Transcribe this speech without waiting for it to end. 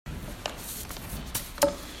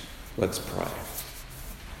Let's pray.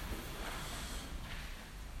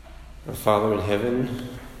 Our Father in heaven,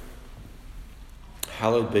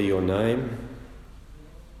 hallowed be your name.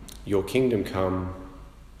 Your kingdom come.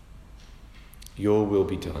 Your will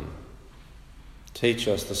be done. Teach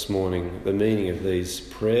us this morning the meaning of these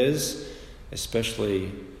prayers,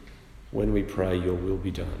 especially when we pray your will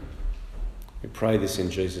be done. We pray this in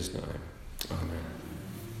Jesus' name. Amen.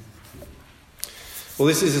 Well,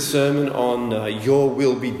 this is a sermon on your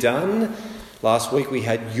will be done. Last week we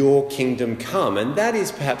had your kingdom come, and that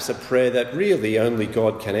is perhaps a prayer that really only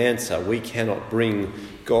God can answer. We cannot bring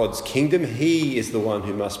God's kingdom. He is the one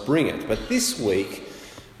who must bring it. But this week,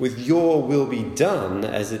 with your will be done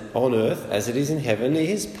on earth as it is in heaven,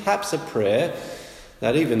 is perhaps a prayer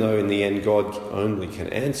that even though in the end God only can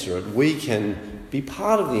answer it, we can be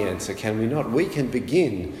part of the answer, can we not? We can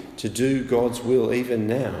begin to do God's will even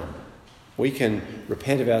now. We can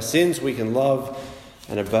repent of our sins, we can love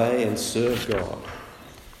and obey and serve God.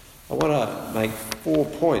 I want to make 4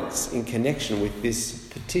 points in connection with this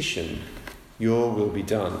petition, your will be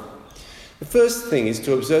done. The first thing is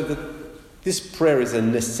to observe that this prayer is a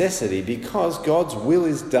necessity because God's will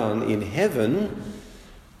is done in heaven.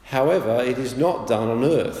 However, it is not done on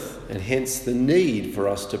earth, and hence the need for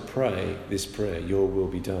us to pray this prayer, your will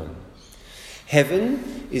be done.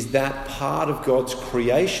 Heaven is that part of God's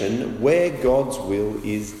creation where God's will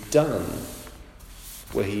is done,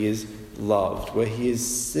 where he is loved, where he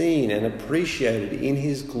is seen and appreciated in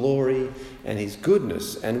his glory and his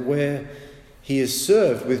goodness, and where he is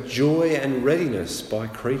served with joy and readiness by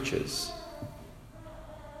creatures.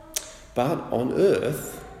 But on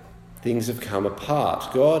earth, things have come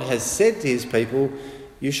apart. God has said to his people,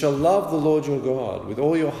 you shall love the Lord your God with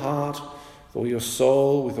all your heart, with all your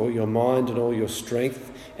soul, with all your mind and all your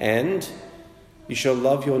strength, and you shall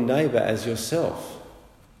love your neighbour as yourself.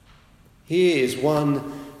 Here is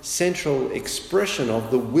one central expression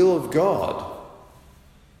of the will of God.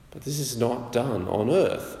 But this is not done on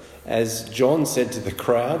earth. As John said to the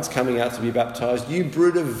crowds coming out to be baptised, you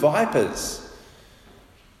brood of vipers.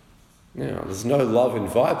 Now, there's no love in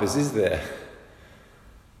vipers, is there?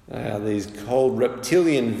 They are these cold,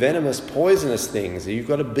 reptilian, venomous, poisonous things. You've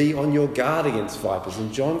got to be on your guard against vipers.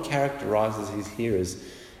 And John characterises his hearers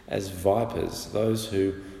as vipers, those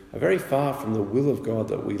who are very far from the will of God,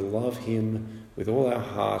 that we love him with all our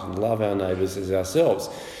heart and love our neighbours as ourselves.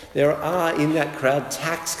 There are in that crowd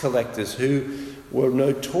tax collectors who were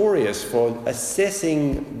notorious for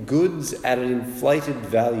assessing goods at an inflated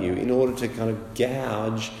value in order to kind of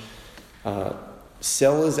gouge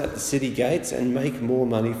sellers at the city gates and make more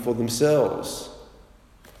money for themselves.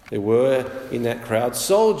 There were in that crowd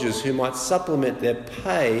soldiers who might supplement their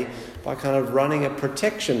pay by kind of running a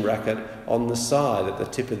protection racket on the side at the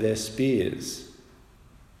tip of their spears.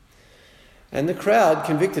 And the crowd,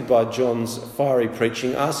 convicted by John's fiery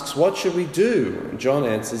preaching, asks, what should we do? And John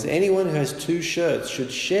answers, anyone who has 2 shirts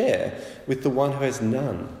should share with the one who has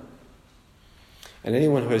none. And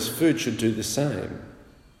anyone who has food should do the same.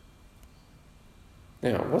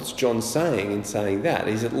 Now, what's John saying in saying that?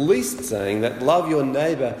 He's at least saying that love your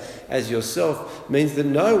neighbour as yourself means that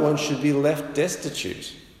no one should be left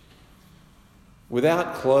destitute,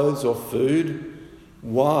 without clothes or food,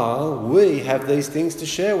 while we have these things to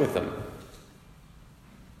share with them.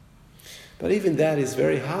 But even that is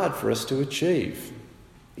very hard for us to achieve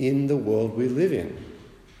in the world we live in.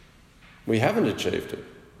 We haven't achieved it.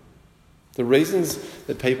 The reasons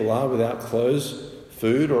that people are without clothes,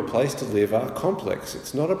 food or a place to live are complex.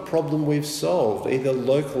 It's not a problem we've solved, either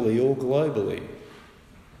locally or globally.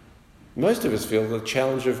 Most of us feel the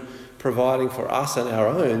challenge of providing for us and our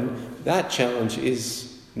own, that challenge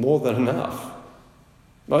is more than enough.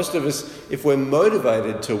 Most of us, if we're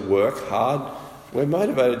motivated to work hard, we're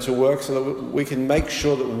motivated to work so that we can make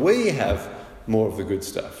sure that we have more of the good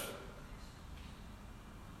stuff.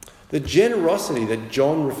 The generosity that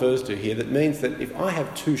John refers to here, that means that if I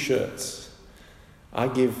have 2 shirts, I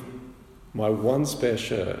give my 1 spare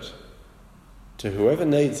shirt to whoever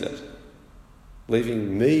needs it,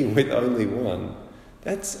 leaving me with only 1.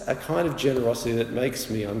 That's a kind of generosity that makes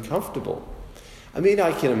me uncomfortable. I mean,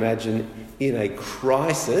 I can imagine in a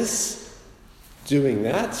crisis doing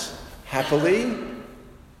that happily.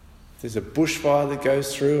 There's a bushfire that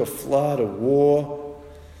goes through, a flood, a war.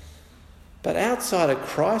 But outside a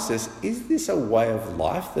crisis, is this a way of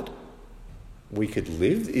life that we could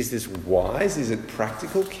live? Is this wise? Is it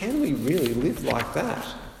practical? Can we really live like that?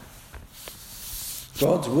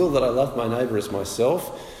 God's will that I love my neighbour as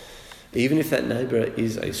myself, even if that neighbour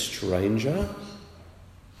is a stranger,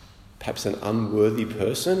 perhaps an unworthy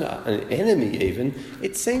person, an enemy even,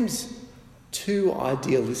 it seems too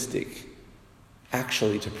idealistic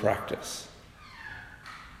actually to practice.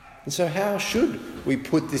 And so how should we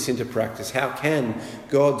put this into practice? How can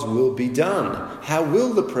God's will be done? How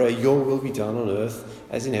will the prayer, your will be done on earth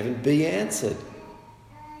as in heaven, be answered?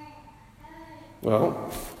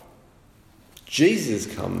 Well, Jesus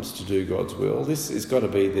comes to do God's will. This has got to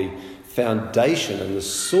be the foundation and the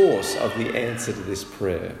source of the answer to this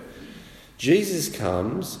prayer. Jesus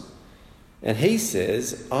comes and he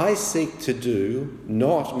says, I seek to do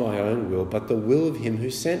not my own will, but the will of him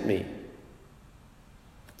who sent me.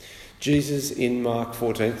 Jesus in Mark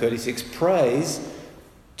 14:36 prays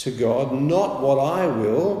to God, not what I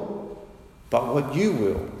will, but what you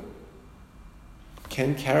will.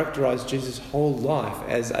 Can characterize Jesus' whole life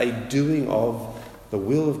as a doing of the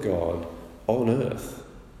will of God on earth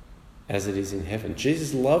as it is in heaven.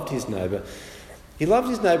 Jesus loved his neighbour. He loved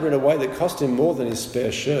his neighbour in a way that cost him more than his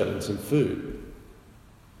spare shirt and some food.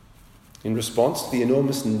 In response to the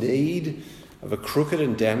enormous need of a crooked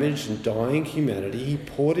and damaged and dying humanity, he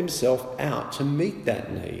poured himself out to meet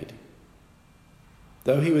that need.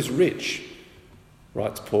 Though he was rich,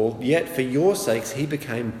 writes Paul, yet for your sakes he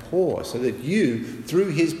became poor, so that you, through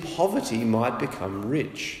his poverty, might become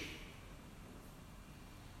rich.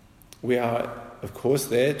 We are, of course,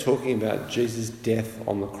 there talking about Jesus' death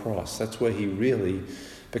on the cross. That's where he really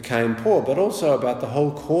became poor, but also about the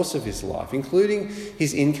whole course of his life, including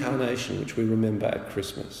his incarnation, which we remember at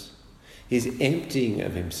Christmas. His emptying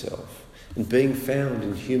of himself and being found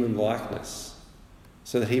in human likeness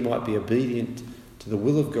so that he might be obedient to the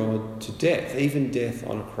will of God to death, even death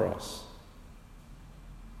on a cross.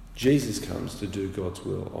 Jesus comes to do God's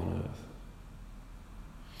will on earth.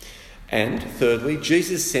 And thirdly,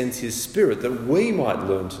 Jesus sends his Spirit that we might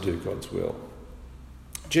learn to do God's will.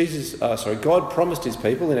 God promised his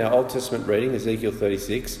people in our Old Testament reading, Ezekiel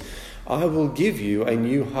 36, I will give you a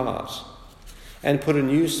new heart and put a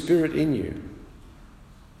new spirit in you.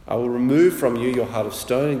 I will remove from you your heart of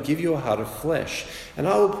stone and give you a heart of flesh. And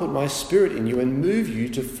I will put my spirit in you and move you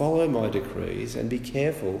to follow my decrees and be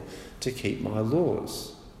careful to keep my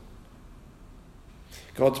laws.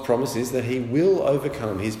 God's promise is that he will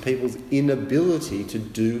overcome his people's inability to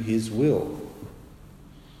do his will.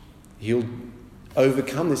 He'll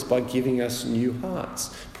overcome this by giving us new hearts,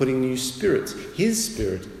 putting new spirits, his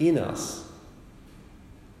spirit, in us.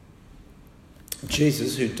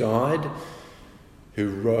 Jesus, who died, who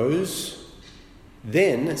rose,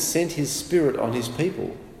 then sent his Spirit on his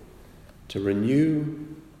people to renew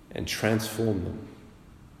and transform them.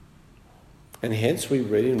 And hence we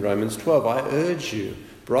read in Romans 12, I urge you,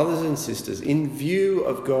 brothers and sisters, in view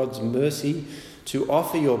of God's mercy, to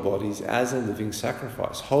offer your bodies as a living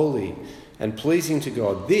sacrifice, holy and pleasing to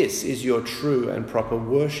God. This is your true and proper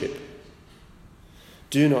worship.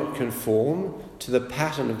 Do not conform to the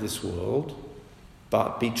pattern of this world,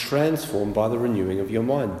 but be transformed by the renewing of your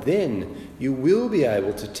mind. Then you will be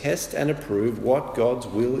able to test and approve what God's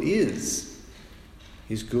will is,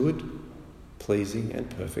 his good, pleasing, and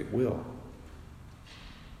perfect will.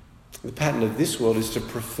 The pattern of this world is to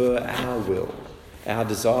prefer our will, our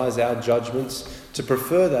desires, our judgments, to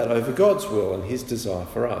prefer that over God's will and his desire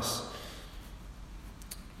for us.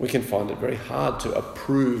 We can find it very hard to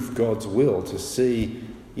approve God's will, to see,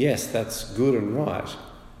 yes, that's good and right.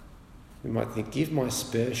 We might think, give my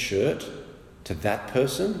spare shirt to that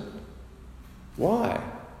person? Why?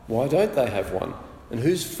 Why don't they have one? And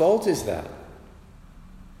whose fault is that?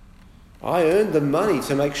 I earned the money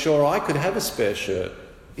to make sure I could have a spare shirt.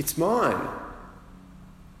 It's mine.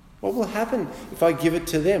 What will happen if I give it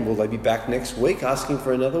to them? Will they be back next week asking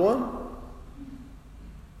for another one?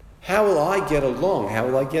 How will I get along? How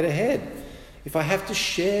will I get ahead if I have to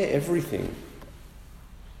share everything?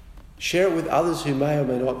 Share it with others who may or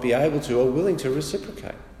may not be able to or willing to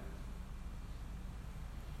reciprocate.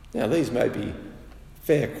 Now, these may be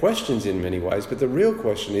fair questions in many ways, but the real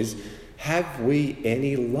question is, have we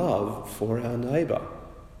any love for our neighbour?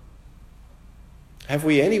 Have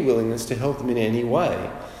we any willingness to help them in any way,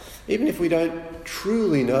 even if we don't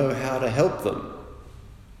truly know how to help them?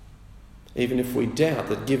 Even if we doubt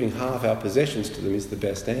that giving half our possessions to them is the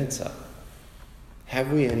best answer?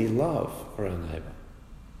 Have we any love for our neighbour?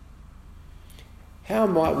 How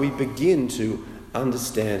might we begin to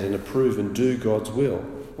understand and approve and do God's will?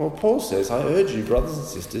 Well, Paul says, I urge you, brothers and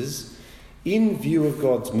sisters, in view of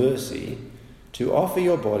God's mercy, to offer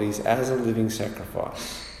your bodies as a living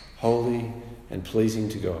sacrifice, holy and pleasing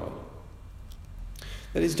to God.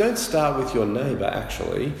 That is, don't start with your neighbour,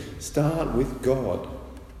 actually. Start with God.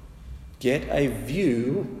 Get a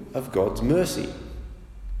view of God's mercy.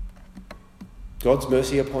 God's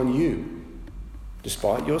mercy upon you.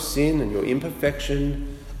 Despite your sin and your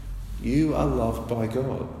imperfection, you are loved by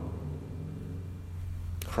God.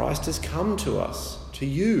 Christ has come to us, to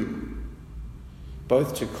you,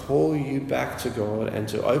 both to call you back to God and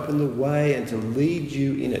to open the way and to lead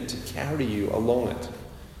you in it, to carry you along it,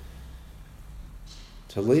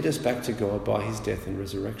 to lead us back to God by his death and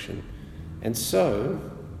resurrection. And so,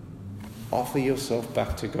 offer yourself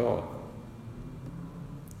back to God.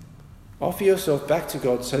 Offer yourself back to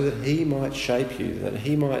God so that he might shape you, that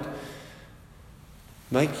he might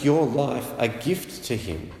make your life a gift to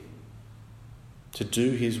him, to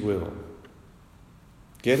do his will.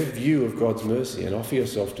 Get a view of God's mercy and offer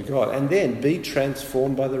yourself to God, and then be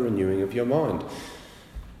transformed by the renewing of your mind.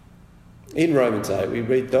 In Romans 8, we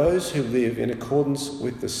read, those who live in accordance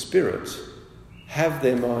with the Spirit have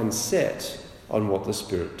their mind set on what the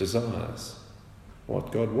Spirit desires,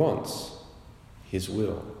 what God wants, his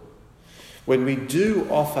will. When we do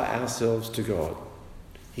offer ourselves to God,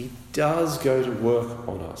 he does go to work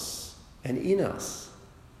on us and in us.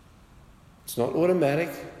 It's not automatic,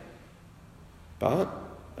 but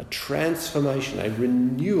a transformation, a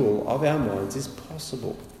renewal of our minds is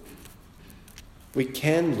possible. We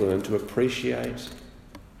can learn to appreciate,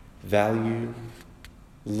 value,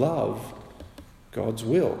 love God's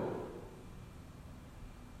will.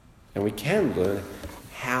 And we can learn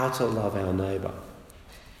how to love our neighbour.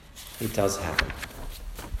 It does happen.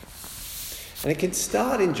 And it can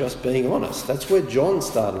start in just being honest. That's where John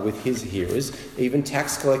started with his hearers. Even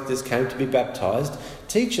tax collectors came to be baptised.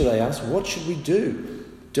 Teacher, they asked, what should we do?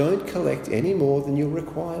 Don't collect any more than you're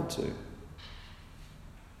required to.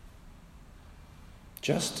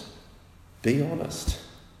 Just be honest.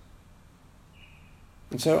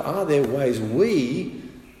 And so are there ways we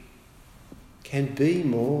can be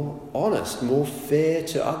more honest, more fair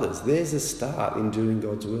to others? There's a start in doing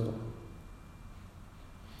God's will.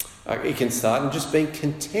 It can start in just being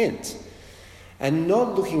content and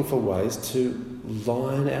not looking for ways to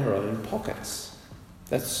line our own pockets.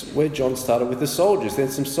 That's where John started with the soldiers. Then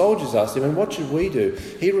some soldiers asked him, and what should we do?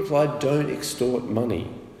 He replied, don't extort money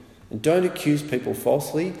and don't accuse people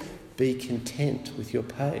falsely. Be content with your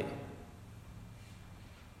pay.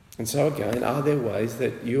 And so again, are there ways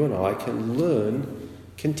that you and I can learn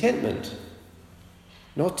contentment?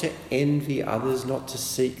 Not to envy others, not to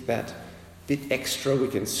seek that bit extra we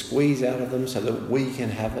can squeeze out of them so that we can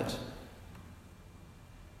have it.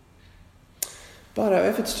 But our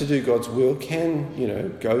efforts to do God's will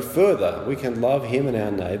can, go further. We can love him and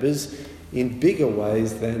our neighbours in bigger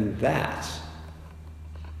ways than that.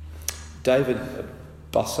 David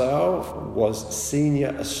Bussell was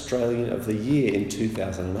Senior Australian of the Year in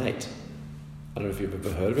 2008. I don't know if you've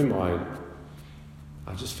ever heard of him.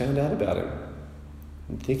 I just found out about him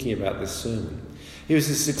in thinking about this sermon. He was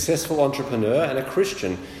a successful entrepreneur and a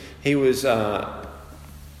Christian. He was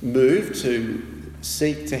moved to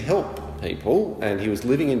seek to help people, and he was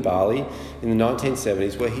living in Bali in the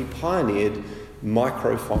 1970s, where he pioneered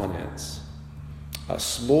microfinance.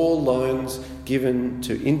 Small loans given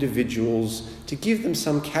to individuals to give them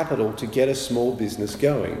some capital to get a small business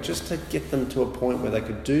going, just to get them to a point where they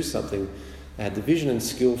could do something they had the vision and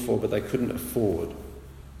skill for, but they couldn't afford.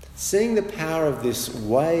 Seeing the power of this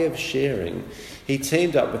way of sharing, he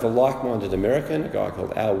teamed up with a like-minded American, a guy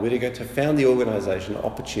called Al Whittaker, to found the organisation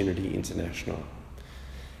Opportunity International.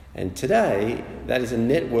 And today, that is a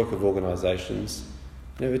network of organisations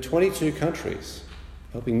in over 22 countries,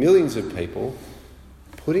 helping millions of people,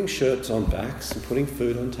 putting shirts on backs and putting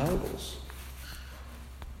food on tables.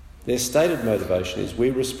 Their stated motivation is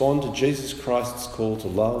we respond to Jesus Christ's call to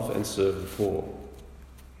love and serve the poor.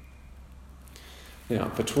 Now,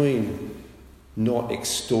 between not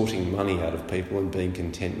extorting money out of people and being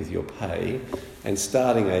content with your pay and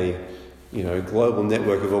starting a global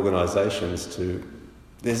network of organisations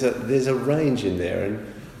there's a range in there,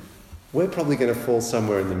 and we're probably going to fall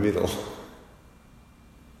somewhere in the middle.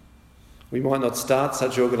 We might not start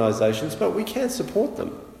such organisations, but we can support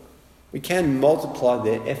them. We can multiply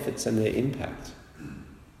their efforts and their impact.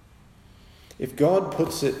 If God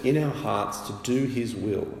puts it in our hearts to do his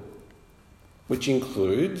will, which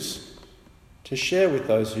includes to share with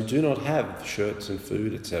those who do not have shirts and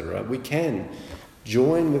food, etc., we can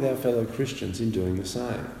join with our fellow Christians in doing the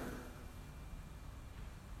same.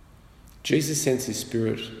 Jesus sends his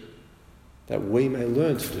Spirit that we may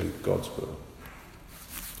learn to do God's will.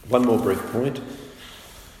 One more brief point.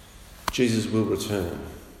 Jesus will return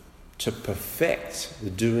to perfect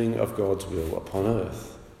the doing of God's will upon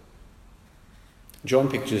earth. John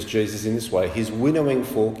pictures Jesus in this way. His winnowing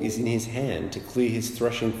fork is in his hand to clear his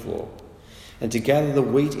threshing floor and to gather the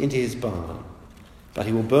wheat into his barn, but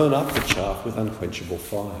he will burn up the chaff with unquenchable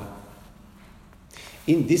fire.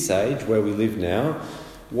 In this age where we live now,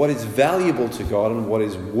 what is valuable to God and what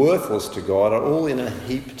is worthless to God are all in a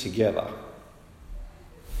heap together.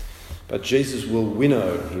 But Jesus will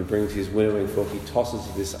winnow. He brings his winnowing fork. He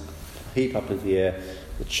tosses this heap up into the air.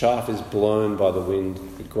 The chaff is blown by the wind.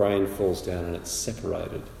 The grain falls down and it's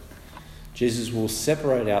separated. Jesus will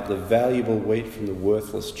separate out the valuable wheat from the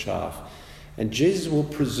worthless chaff. And Jesus will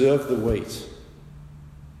preserve the wheat.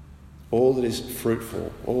 All that is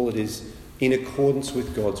fruitful, all that is in accordance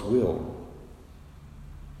with God's will.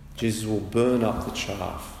 Jesus will burn up the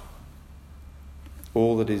chaff.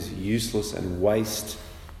 All that is useless and waste,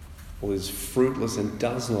 all that is fruitless and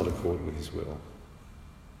does not accord with his will.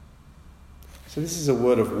 So this is a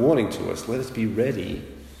word of warning to us. Let us be ready.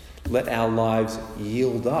 Let our lives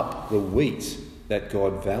yield up the wheat that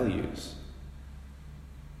God values.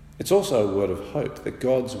 It's also a word of hope that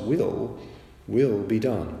God's will be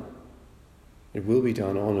done. It will be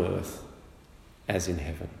done on earth as in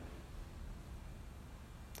heaven.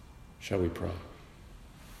 Shall we pray?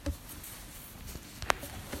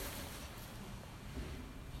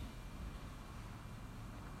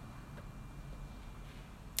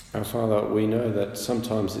 Our Father, we know that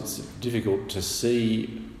sometimes it's difficult to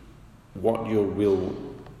see what your will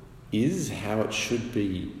is, how it should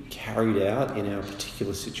be carried out in our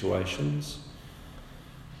particular situations.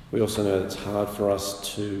 We also know that it's hard for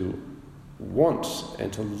us to want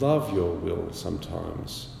and to love your will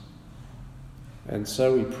sometimes. And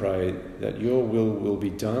so we pray that your will be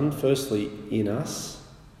done, firstly in us,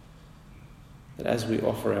 that as we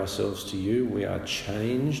offer ourselves to you, we are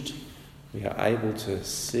changed. We are able to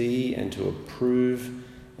see and to approve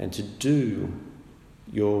and to do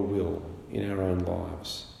your will in our own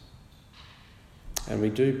lives. And we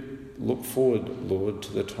do look forward, Lord,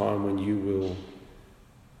 to the time when you will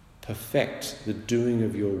perfect the doing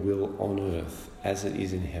of your will on earth as it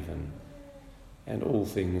is in heaven, and all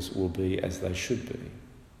things will be as they should be.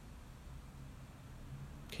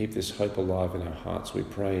 Keep this hope alive in our hearts, we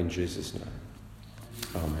pray in Jesus' name.